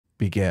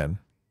begin.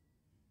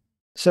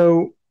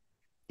 So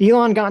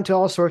Elon got into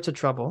all sorts of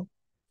trouble,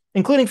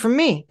 including from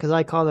me, because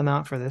I called him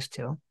out for this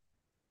too,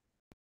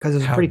 because it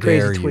was a How pretty crazy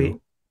dare you? tweet.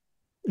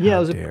 Yeah, it How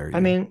was dare I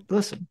you? mean,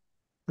 listen,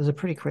 it was a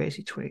pretty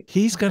crazy tweet.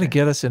 He's going to Okay.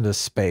 get us into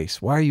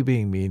space. Why are you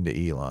being mean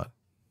to Elon?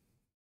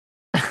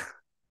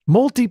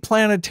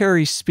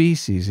 Multiplanetary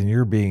species, and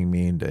you're being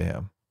mean to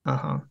him.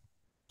 Uh-huh.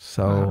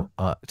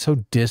 Uh-huh. So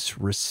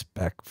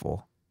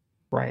disrespectful.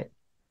 Right.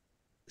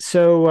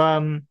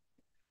 So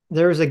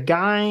there was a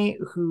guy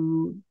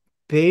who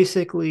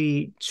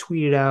basically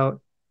tweeted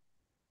out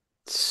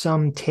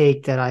some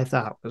take that I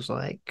thought was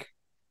like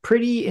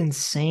pretty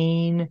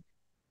insane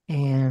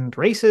and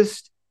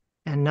racist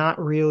and not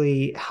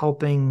really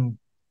helping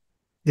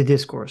the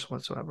discourse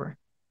whatsoever.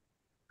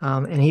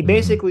 And he Mm-hmm.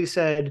 basically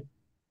said,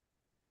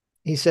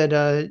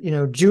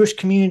 Jewish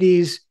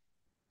communities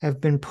have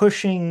been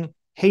pushing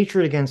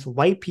hatred against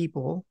white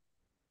people.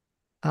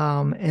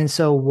 And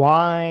so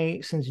why,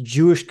 since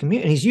Jewish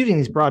community, and he's using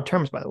these broad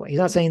terms, by the way, he's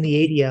not saying the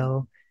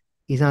ADL,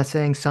 he's not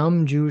saying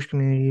some Jewish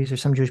communities or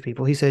some Jewish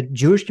people. He said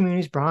Jewish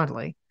communities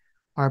broadly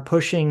are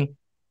pushing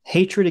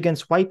hatred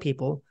against white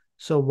people.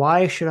 So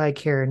why should I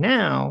care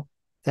now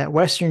that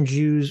Western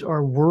Jews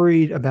are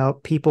worried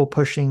about people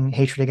pushing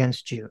hatred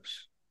against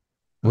Jews?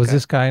 Was Okay.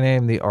 this guy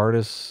named the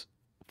artist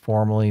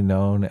formerly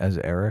known as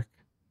Eric?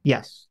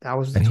 Yes, that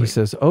was the And he tweet.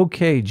 says,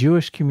 okay,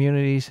 Jewish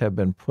communities have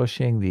been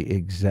pushing the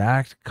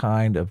exact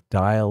kind of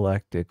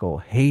dialectical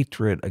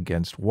hatred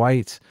against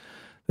whites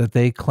that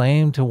they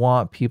claim to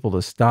want people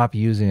to stop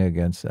using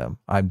against them.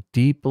 I'm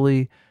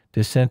deeply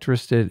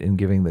disinterested in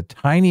giving the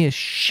tiniest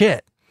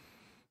shit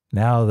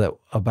now that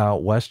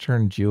about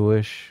Western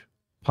Jewish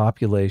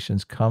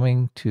populations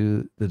coming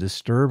to the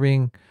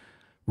disturbing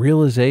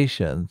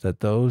realization that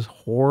those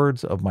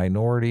hordes of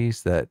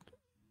minorities that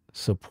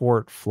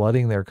support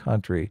flooding their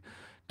country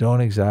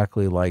don't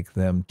exactly like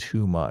them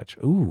too much.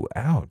 Ooh,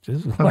 ouch. This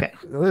is like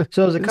Okay.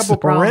 So there's a this is couple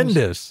problems.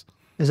 horrendous.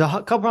 There's a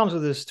couple problems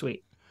with this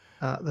tweet.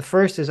 The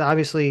first is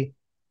obviously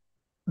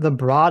the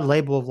broad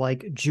label of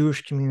like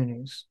Jewish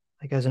communities,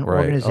 like as an Right.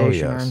 Oh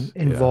organization, are yes.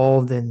 Yeah.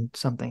 involved in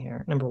something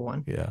here. Number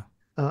one. Yeah.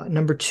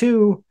 Number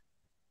two,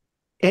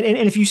 and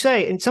if you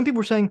say, and some people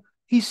are saying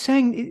he's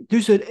saying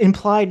there's an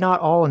implied not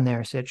all in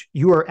there, Sitch.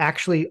 You are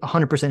actually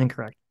 100%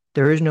 incorrect.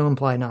 There is no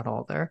implied not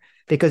all there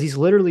because he's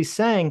literally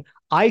saying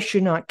I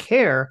should not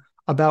care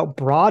about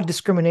broad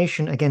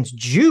discrimination against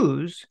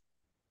Jews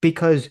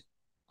because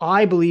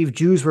I believe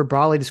Jews were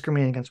broadly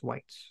discriminated against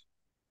whites.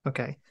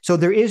 Okay. So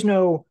there is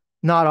no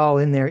not all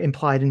in there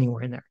implied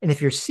anywhere in there. And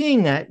if you're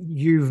seeing that,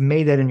 you've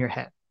made that in your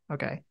head.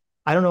 Okay.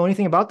 I don't know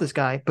anything about this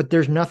guy, but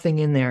there's nothing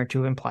in there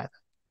to imply that.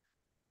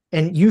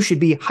 And you should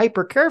be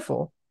hyper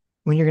careful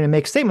when you're going to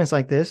make statements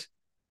like this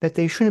that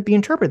they shouldn't be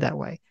interpreted that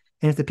way.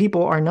 And if the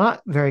people are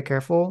not very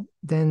careful,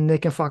 then they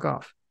can fuck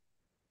off.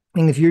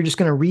 And if you're just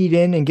going to read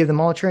in and give them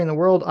all the cherry in the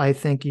world, I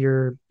think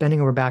you're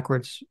bending over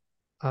backwards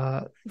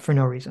for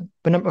no reason.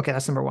 But okay,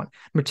 that's number one.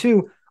 Number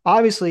two,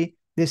 obviously,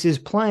 this is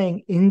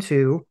playing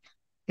into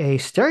a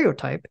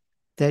stereotype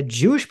that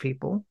Jewish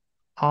people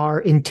are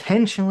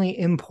intentionally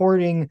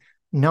importing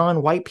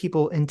non-white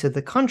people into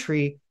the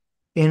country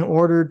in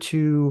order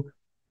to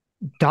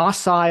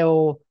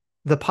docile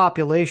the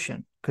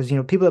population. Because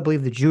people that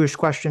believe the Jewish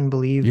question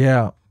believe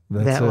Yeah.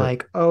 That's that it.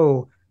 like,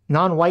 oh,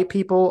 non-white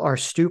people are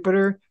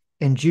stupider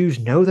and Jews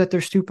know that they're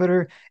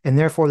stupider and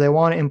therefore they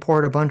want to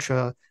import a bunch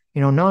of,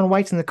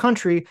 non-whites in the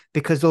country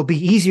because they'll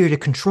be easier to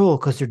control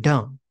because they're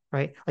dumb,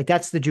 right? Like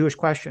that's the Jewish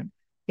question.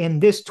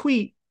 And this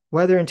tweet,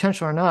 whether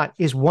intentional or not,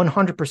 is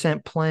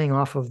 100% playing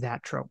off of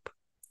that trope.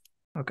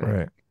 Okay.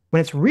 Right. When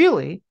it's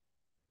really,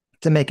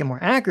 to make it more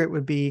accurate,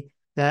 would be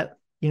that,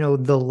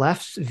 the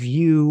left's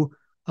view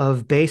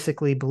of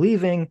basically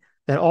believing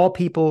that all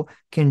people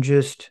can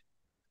just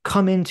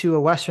come into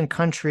a Western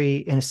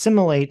country and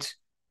assimilate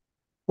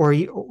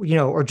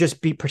or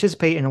just be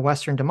participate in a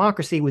Western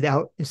democracy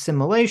without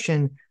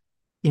assimilation,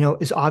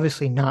 is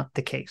obviously not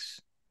the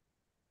case.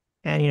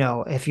 And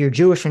if you're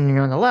Jewish and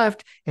you're on the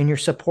left and you're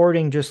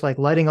supporting just like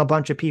letting a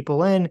bunch of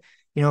people in,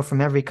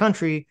 from every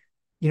country,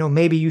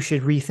 maybe you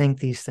should rethink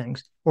these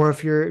things. Or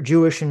if you're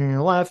Jewish and you're on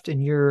the left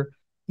and you're,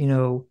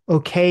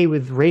 okay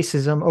with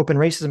racism, open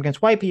racism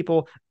against white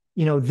people,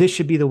 this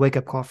should be the wake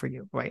up call for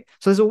you, right?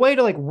 So there's a way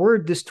to like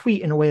word this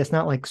tweet in a way that's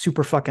not like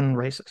super fucking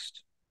racist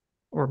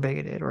or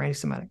bigoted or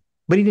anti-Semitic.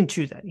 But he didn't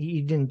choose that.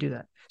 He didn't do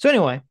that. So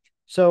anyway,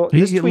 so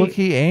this He look, tweet,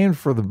 he aimed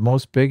for the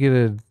most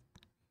bigoted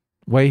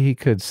way he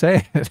could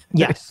say it. If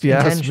yes, you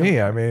ask me,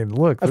 intentionally, I right? mean,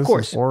 look, Of this is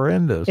course.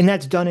 horrendous. And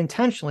that's done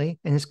intentionally.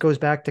 And this goes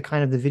back to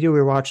kind of the video we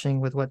were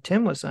watching with what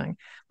Tim was saying,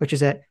 which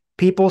is that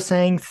people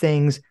saying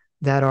things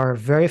that are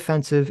very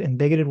offensive in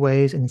bigoted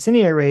ways and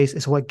incendiary ways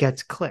is what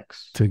gets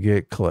clicks. To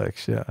get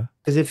clicks, yeah.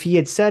 Because if he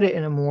had said it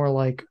in a more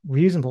like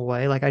reasonable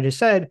way, like I just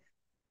said,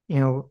 it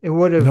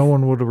would No have,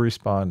 one would have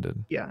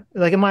responded. yeah,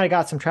 like it might have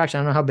got some traction.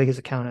 I don't know how big his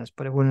account is,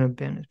 but it wouldn't have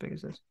been as big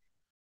as this.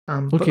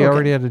 Look, But he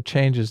already okay, had to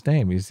change his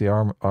name. He's the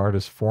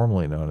artist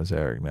formerly known as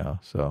Eric now.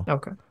 So,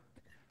 okay.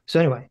 So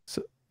anyway,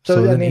 so, so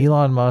so I then mean,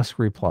 Elon Musk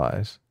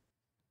replies,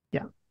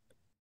 yeah,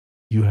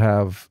 "You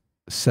have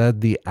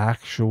said the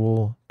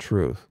actual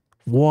truth.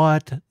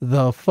 What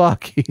the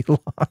fuck, Elon?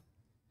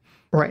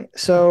 Right.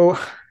 So,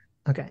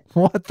 okay.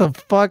 What the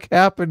fuck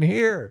happened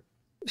here?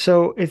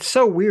 So it's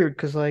so weird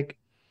because like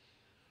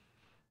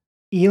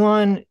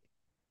Elon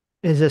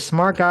is a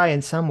smart guy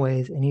in some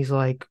ways, and he's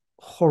like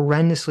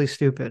horrendously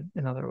stupid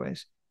in other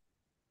ways.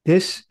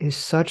 This is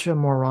such a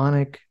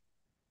moronic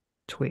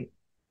tweet.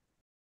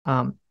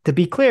 To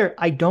be clear,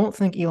 I don't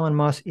think Elon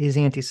Musk is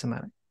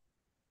anti-Semitic.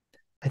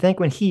 I think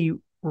when he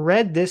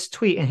read this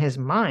tweet in his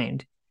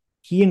mind,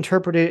 he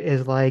interpreted it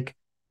as like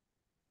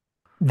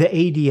the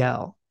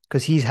ADL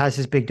because he has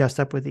his big dust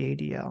up with the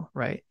ADL,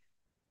 right?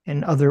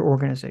 And other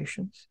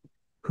organizations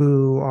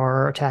who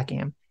are attacking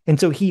him. And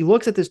so he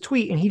looks at this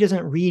tweet and he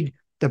doesn't read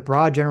the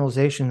broad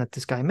generalization that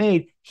this guy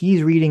made.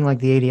 He's reading like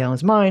the ADL in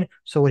his mind.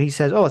 So what he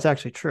says, oh, it's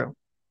actually true.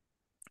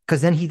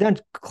 Because then he then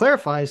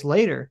clarifies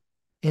later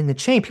in the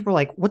chain. People are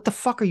like, what the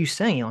fuck are you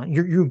saying, Elon?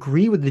 You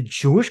agree with the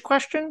Jewish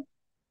question?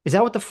 Is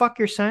that what the fuck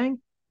you're saying?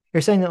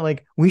 You're saying that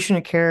like we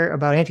shouldn't care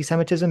about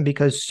anti-Semitism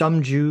because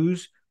some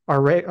Jews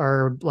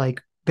are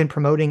like been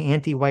promoting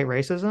anti-white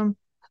racism?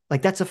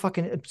 Like that's a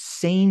fucking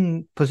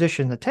insane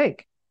position to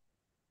take.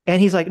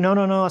 And he's like, no,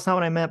 no, no, that's not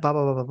what I meant. Blah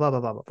blah blah blah blah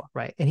blah blah blah.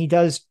 Right. And he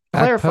does Backpedal,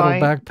 clarify.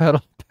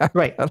 backpedal,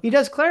 Right. backpedal. He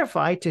does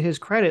clarify to his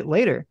credit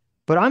later.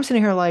 But I'm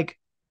sitting here like,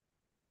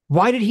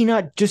 why did he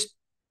not just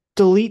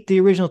delete the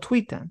original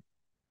tweet then?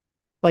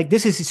 Like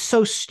this is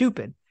so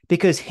stupid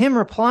because him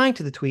replying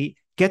to the tweet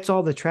gets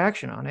all the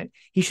traction on it.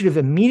 He should have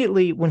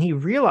immediately, when he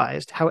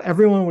realized how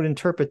everyone would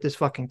interpret this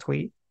fucking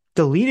tweet,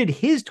 deleted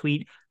his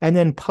tweet and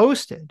then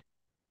posted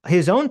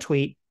his own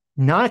tweet,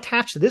 not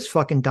attached to this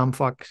fucking dumb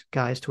fuck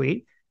guy's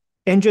tweet,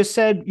 and just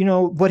said, you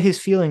know, what his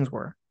feelings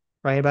were,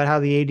 right? About how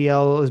the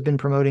ADL has been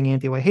promoting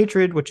anti-white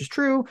hatred, which is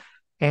true.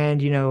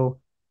 And, you know,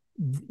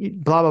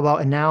 blah, blah, blah.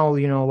 And now,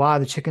 you know, a lot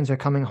of the chickens are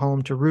coming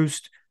home to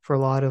roost for a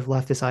lot of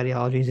leftist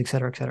ideologies, et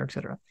cetera, et cetera, et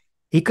cetera.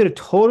 He could have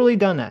totally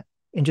done that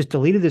and just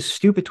deleted this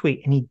stupid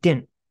tweet, and he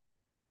didn't.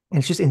 And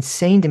it's just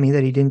insane to me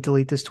that he didn't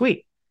delete this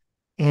tweet.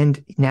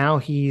 And now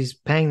he's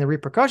paying the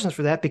repercussions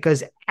for that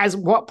because as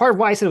what part of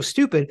why I said it was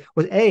stupid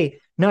was A,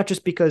 not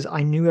just because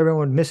I knew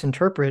everyone would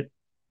misinterpret,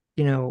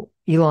 you know,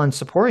 Elon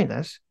supporting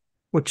this,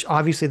 which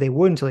obviously they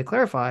would until he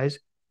clarifies.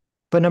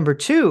 But number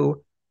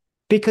two,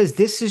 because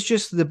this is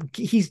just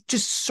he's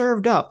just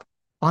served up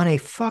on a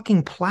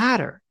fucking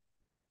platter.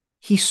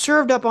 He's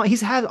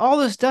had all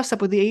this dust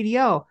up with the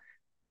ADL,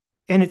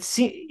 and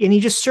he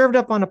just served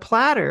up on a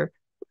platter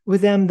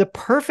with them the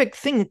perfect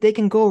thing that they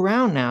can go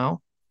around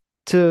now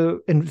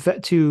to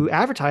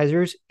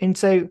advertisers and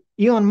say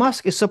Elon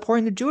Musk is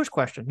supporting the Jewish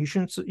question. You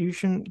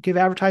shouldn't give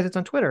advertisements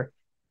on Twitter.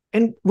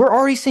 And we're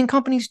already seeing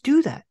companies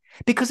do that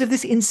because of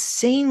this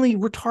insanely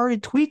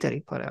retarded tweet that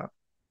he put out.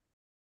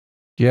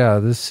 Yeah,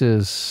 this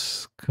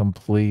is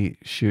complete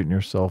shooting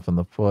yourself in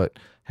the foot.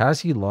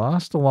 Has he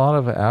lost a lot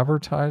of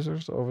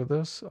advertisers over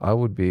this?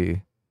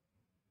 Apple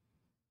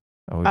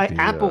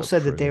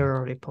said that they pretty were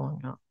already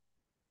pulling out.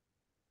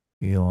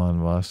 Elon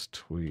Musk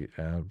tweet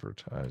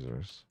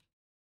advertisers.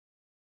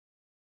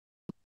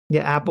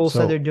 Yeah, Apple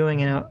said they're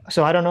doing it.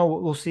 So I don't know.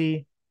 We'll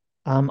see.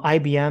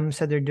 IBM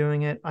said they're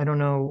doing it. I don't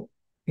know.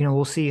 You know,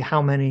 we'll see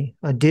how many.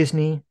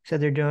 Disney said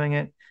they're doing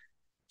it.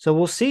 So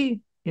we'll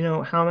see, you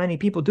know, how many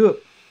people do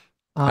it.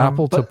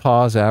 Apple to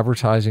pause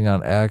advertising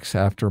on X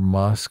after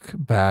Musk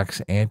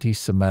backs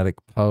anti-Semitic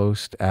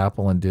post.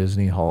 Apple and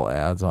Disney halt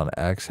ads on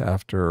X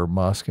after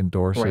Musk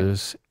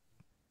endorses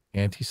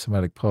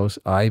anti-Semitic post.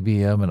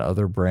 IBM and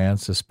other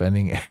brands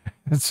suspending ads.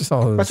 That's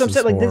what I'm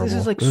saying. Like this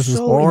is like this so is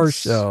horror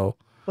show.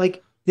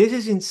 Like this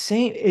is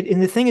insane.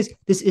 And the thing is,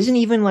 this isn't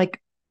even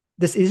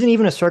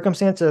a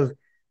circumstance of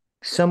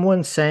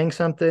someone saying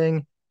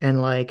something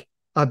and like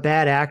a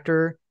bad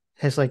actor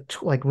has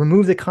like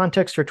removed the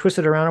context or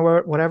twisted around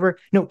or whatever.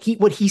 No,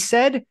 what he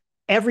said,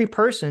 every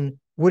person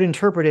would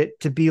interpret it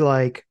to be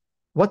like,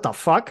 what the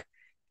fuck?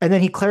 And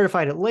then he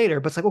clarified it later,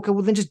 but it's like, okay,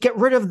 well then just get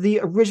rid of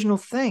the original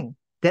thing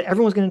that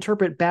everyone's going to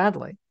interpret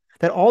badly.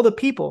 That all the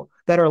people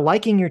that are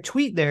liking your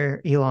tweet there,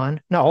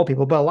 Elon, not all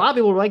people, but a lot of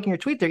people are liking your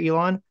tweet there,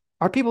 Elon,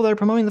 are people that are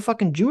promoting the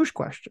fucking Jewish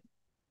question.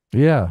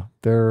 Yeah,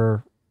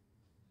 they're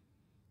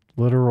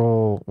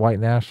literal white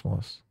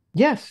nationalists.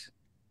 Yes.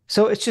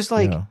 So it's just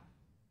like,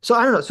 So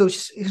I don't know. So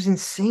it was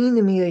insane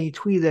to me that he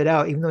tweeted that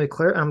out, even though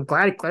I'm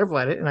glad he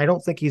clarified it, and I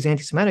don't think he's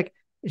anti-Semitic.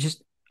 It's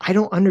just I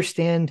don't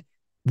understand.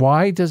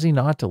 Why does he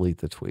not delete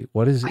the tweet?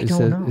 What is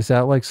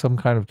that like some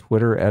kind of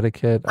Twitter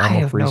etiquette?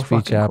 I'm a free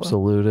speech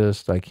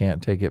absolutist. I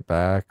can't take it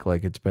back.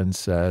 Like it's been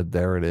said,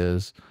 there it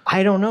is.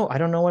 I don't know. I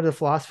don't know what the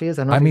philosophy is.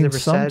 I mean,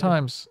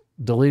 sometimes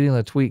deleting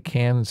the tweet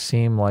can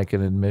seem like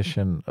an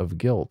admission of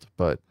guilt,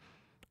 but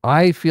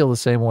I feel the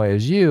same way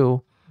as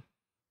you.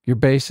 You're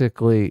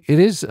basically, it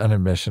is an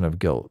admission of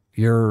guilt.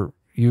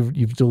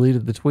 You've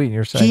deleted the tweet and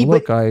you're saying,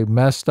 look, I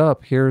messed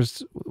up.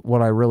 Here's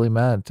what I really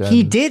meant. And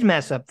he did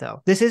mess up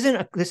though. This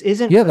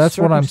isn't. Yeah, that's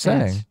what I'm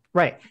saying.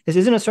 Right. This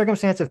isn't a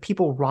circumstance of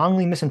people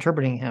wrongly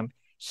misinterpreting him.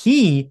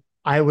 He,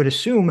 I would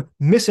assume,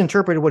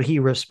 misinterpreted what he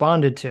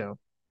responded to.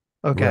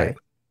 Okay. Right.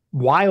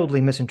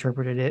 wildly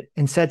misinterpreted it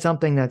and said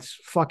something that's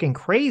fucking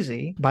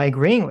crazy by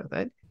agreeing with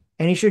it.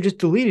 And he should have just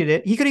deleted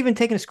it. He could have even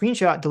taken a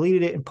screenshot,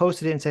 deleted it, and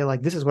posted it and say,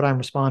 like, this is what I'm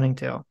responding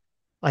to.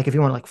 Like, if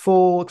you want like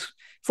full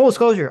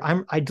disclosure,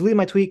 I deleted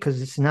my tweet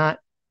because it's not,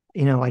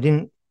 I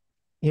didn't,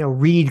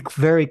 read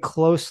very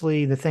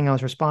closely the thing I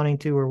was responding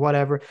to or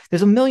whatever.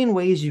 There's a million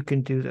ways you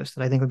can do this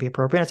that I think would be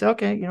appropriate. I say,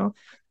 okay,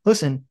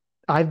 listen,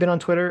 I've been on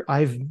Twitter,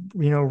 I've,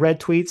 read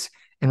tweets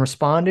and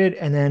responded,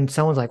 and then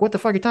someone's like, what the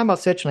fuck are you talking about,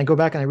 Sitch? And I go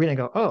back and I read and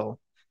I go, oh,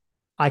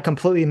 I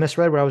completely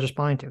misread what I was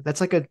responding to.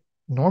 That's like a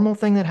normal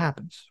thing that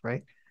happens,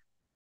 right?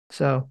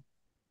 So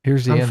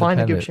Here's the I'm fine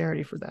to give Independent.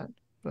 charity for that.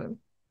 But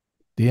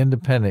The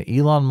Independent.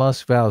 Elon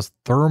Musk vows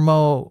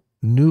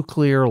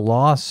thermonuclear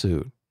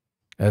lawsuit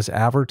as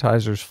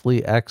advertisers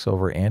flee X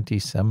over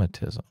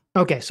anti-Semitism.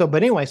 okay,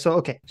 but anyway,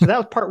 so that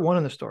was part one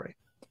of the story.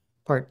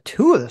 Part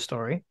two of the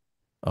story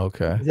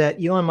Okay. is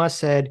that Elon Musk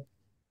said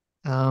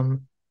that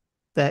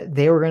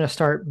they were going to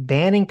start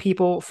banning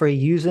people for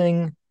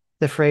using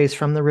the phrase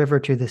 "from the river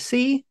to the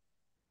sea,"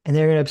 and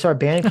they're going to start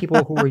banning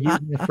people who were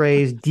using the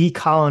phrase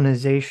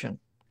 "decolonization"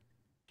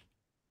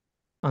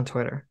 on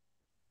Twitter.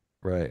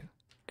 Right.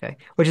 Okay,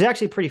 which is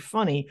actually pretty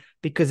funny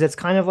because it's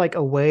kind of like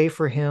a way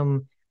for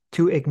him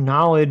to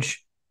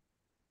acknowledge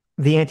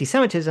the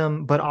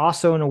anti-Semitism, but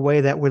also in a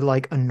way that would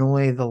like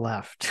annoy the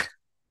left,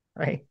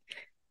 right?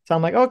 So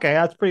I'm like, okay,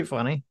 that's pretty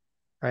funny,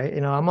 right?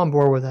 I'm on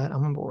board with that.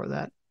 I'm on board with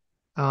that.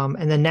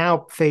 And then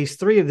now phase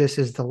three of this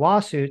is the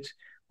lawsuits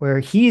where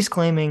he's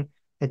claiming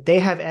that they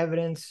have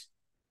evidence.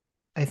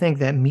 I think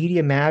that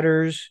Media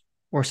Matters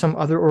or some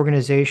other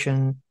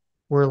organization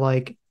were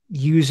like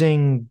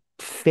using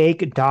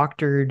fake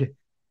doctored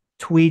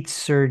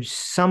tweets or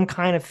some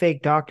kind of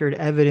fake doctored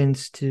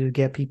evidence to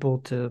get people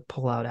to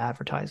pull out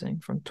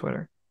advertising from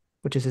Twitter,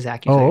 which is his Oh,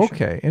 accusation.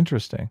 okay.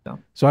 Interesting. So,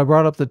 So I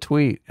brought up the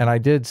tweet and I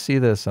did see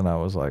this and I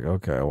was like,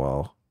 okay,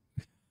 well,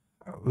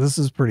 this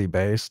is pretty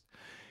based.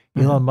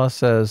 Elon mhm. Musk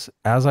says,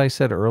 as I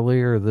said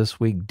earlier this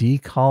week,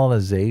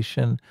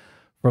 decolonization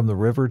from the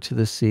river to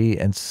the sea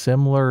and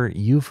similar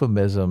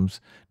euphemisms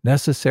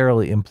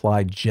necessarily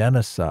imply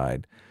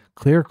genocide.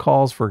 Clear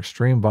calls for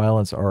extreme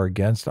violence are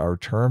against our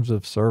terms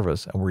of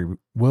service and we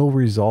will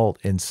result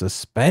in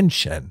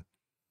suspension.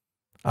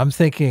 I'm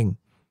thinking,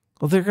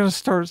 well, they're going to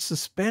start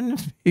suspending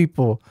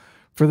people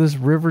for this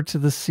river to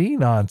the sea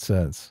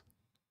nonsense.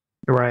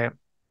 Right.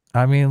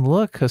 I mean,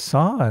 look,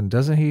 Hassan,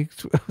 doesn't he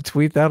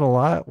tweet that a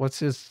lot? What's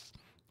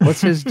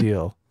his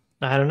deal?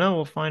 I don't know.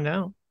 We'll find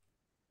out.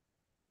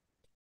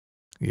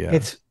 Yeah.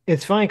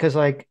 It's funny because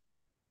like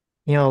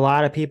a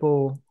lot of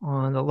people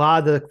on a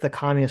lot of the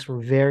communists were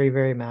very,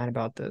 very mad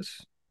about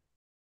this.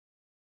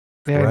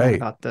 Very mad Right.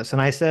 about this.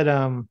 And I said,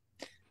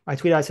 I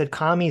tweeted, I said,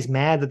 commies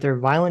mad that their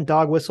violent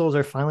dog whistles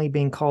are finally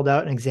being called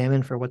out and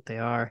examined for what they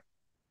are.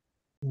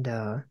 And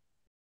a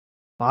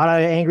lot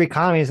of angry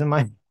commies in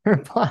my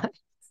reply.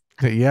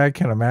 Yeah, I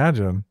can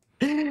imagine.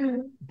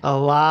 A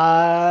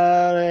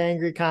lot of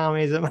angry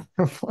commies in my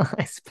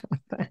replies about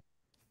that.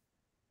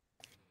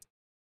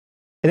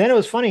 And then it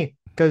was funny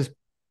because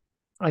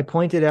I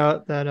pointed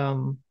out that I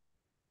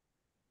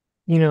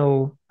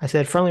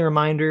said, friendly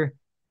reminder,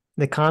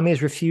 the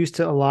commies refused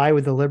to ally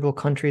with the liberal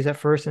countries at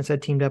first and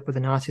said teamed up with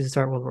the Nazis to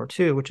start World War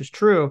II, which is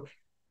true.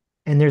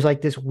 And there's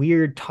like this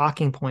weird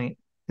talking point,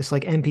 this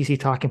like NPC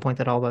talking point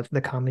that all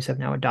the commies have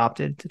now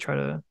adopted to try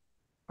to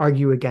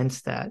argue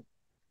against that.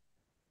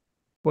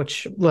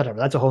 Which whatever,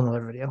 that's a whole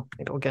nother video.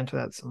 Maybe we'll get into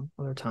that some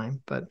other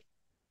time. But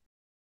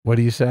What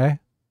do you say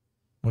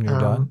when you're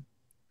done? um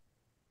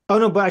oh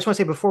no, but I just want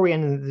to say before we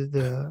end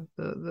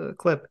the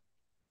clip.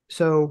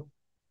 So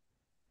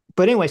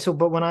but anyway,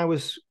 but when I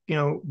was,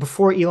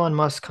 before Elon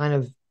Musk kind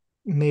of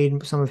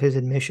made some of his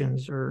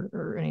admissions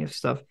or any of his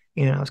stuff,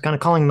 I was kind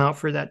of calling him out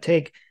for that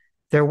take.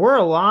 There were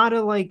a lot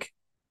of like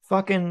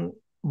fucking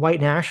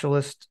white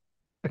nationalist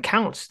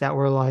accounts that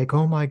were like,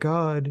 oh my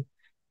God,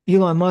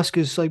 Elon Musk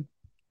is like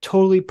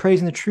totally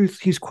praising the truth.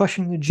 He's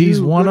questioning the He's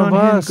Jew. one Good of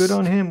on him. Good us.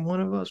 on him.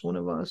 One of us. One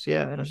of us.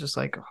 Yeah. And I was just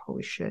like,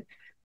 holy shit, you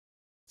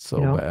So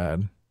know?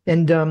 bad.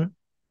 And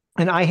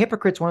I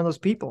Hypocrite's one of those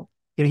people.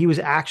 He was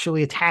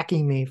actually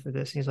attacking me for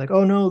this. He's like,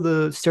 "Oh no,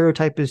 the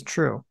stereotype is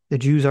true. The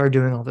Jews are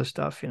doing all this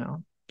stuff.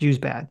 Jews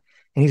bad."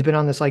 And he's been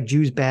on this like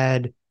Jews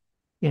bad,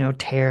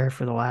 tear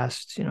for the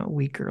last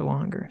week or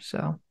longer.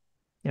 So,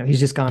 he's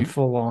just gone You,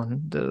 full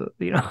on the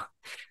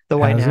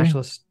white has he?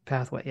 nationalist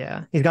pathway.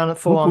 Yeah, he's gone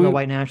full Look, on the we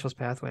white nationalist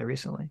pathway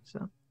recently.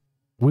 So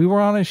we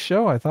were on his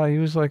show. I thought he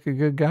was like a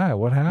good guy.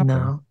 What happened?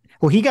 no,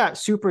 well, he got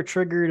super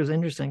triggered. It was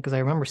interesting because I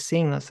remember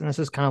seeing this, and this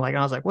is kind of like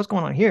I was like, "What's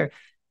going on here?"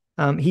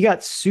 He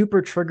got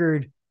super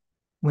triggered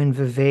when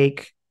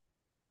Vivek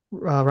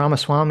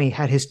Ramaswamy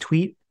had his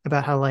tweet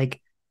about how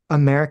like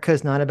America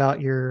is not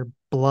about your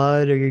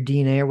blood or your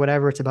DNA or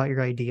whatever; it's about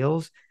your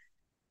ideals.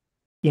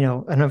 I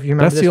don't know if you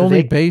remember That's this. the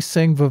only Vivek, base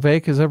thing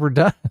Vivek has ever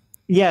done.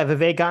 yeah,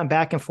 Vivek got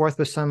back and forth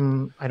with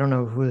some. I don't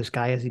know who this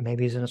guy is.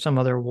 Maybe he's in some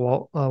other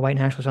white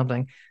national or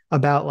something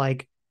about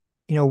like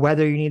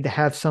whether you need to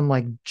have some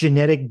like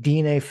genetic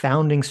DNA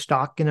founding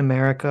stock in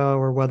America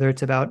or whether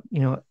it's about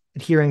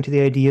adhering to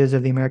the ideas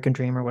of the American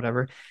dream or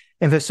whatever.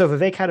 And so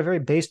Vivek had a very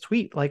base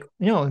tweet, like,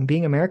 and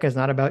being American is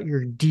not about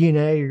your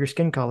DNA or your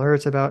skin color.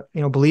 It's about,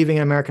 believing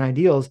in American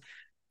ideals.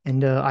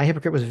 And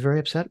iHypocrite was very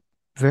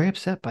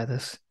upset by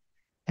this.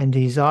 And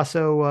he's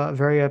also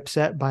very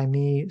upset by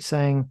me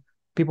saying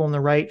people on the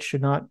right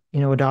should not,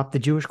 adopt the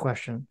Jewish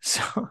question.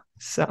 So,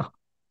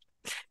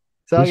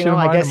 You should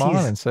I invite guess him on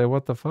he's, and say,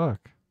 what the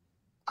fuck?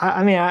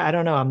 I mean, I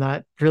don't know. I'm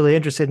not really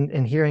interested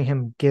in hearing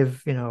him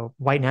give,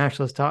 white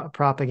nationalist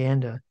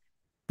propaganda.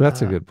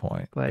 That's a Uh, good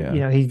point. but,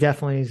 Yeah. he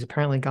definitely has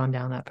apparently gone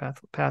down that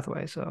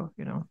pathway. So,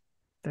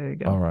 there you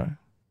All go. right.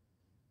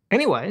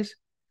 Anyways,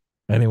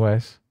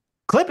 Anyways.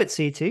 clip it,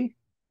 CT.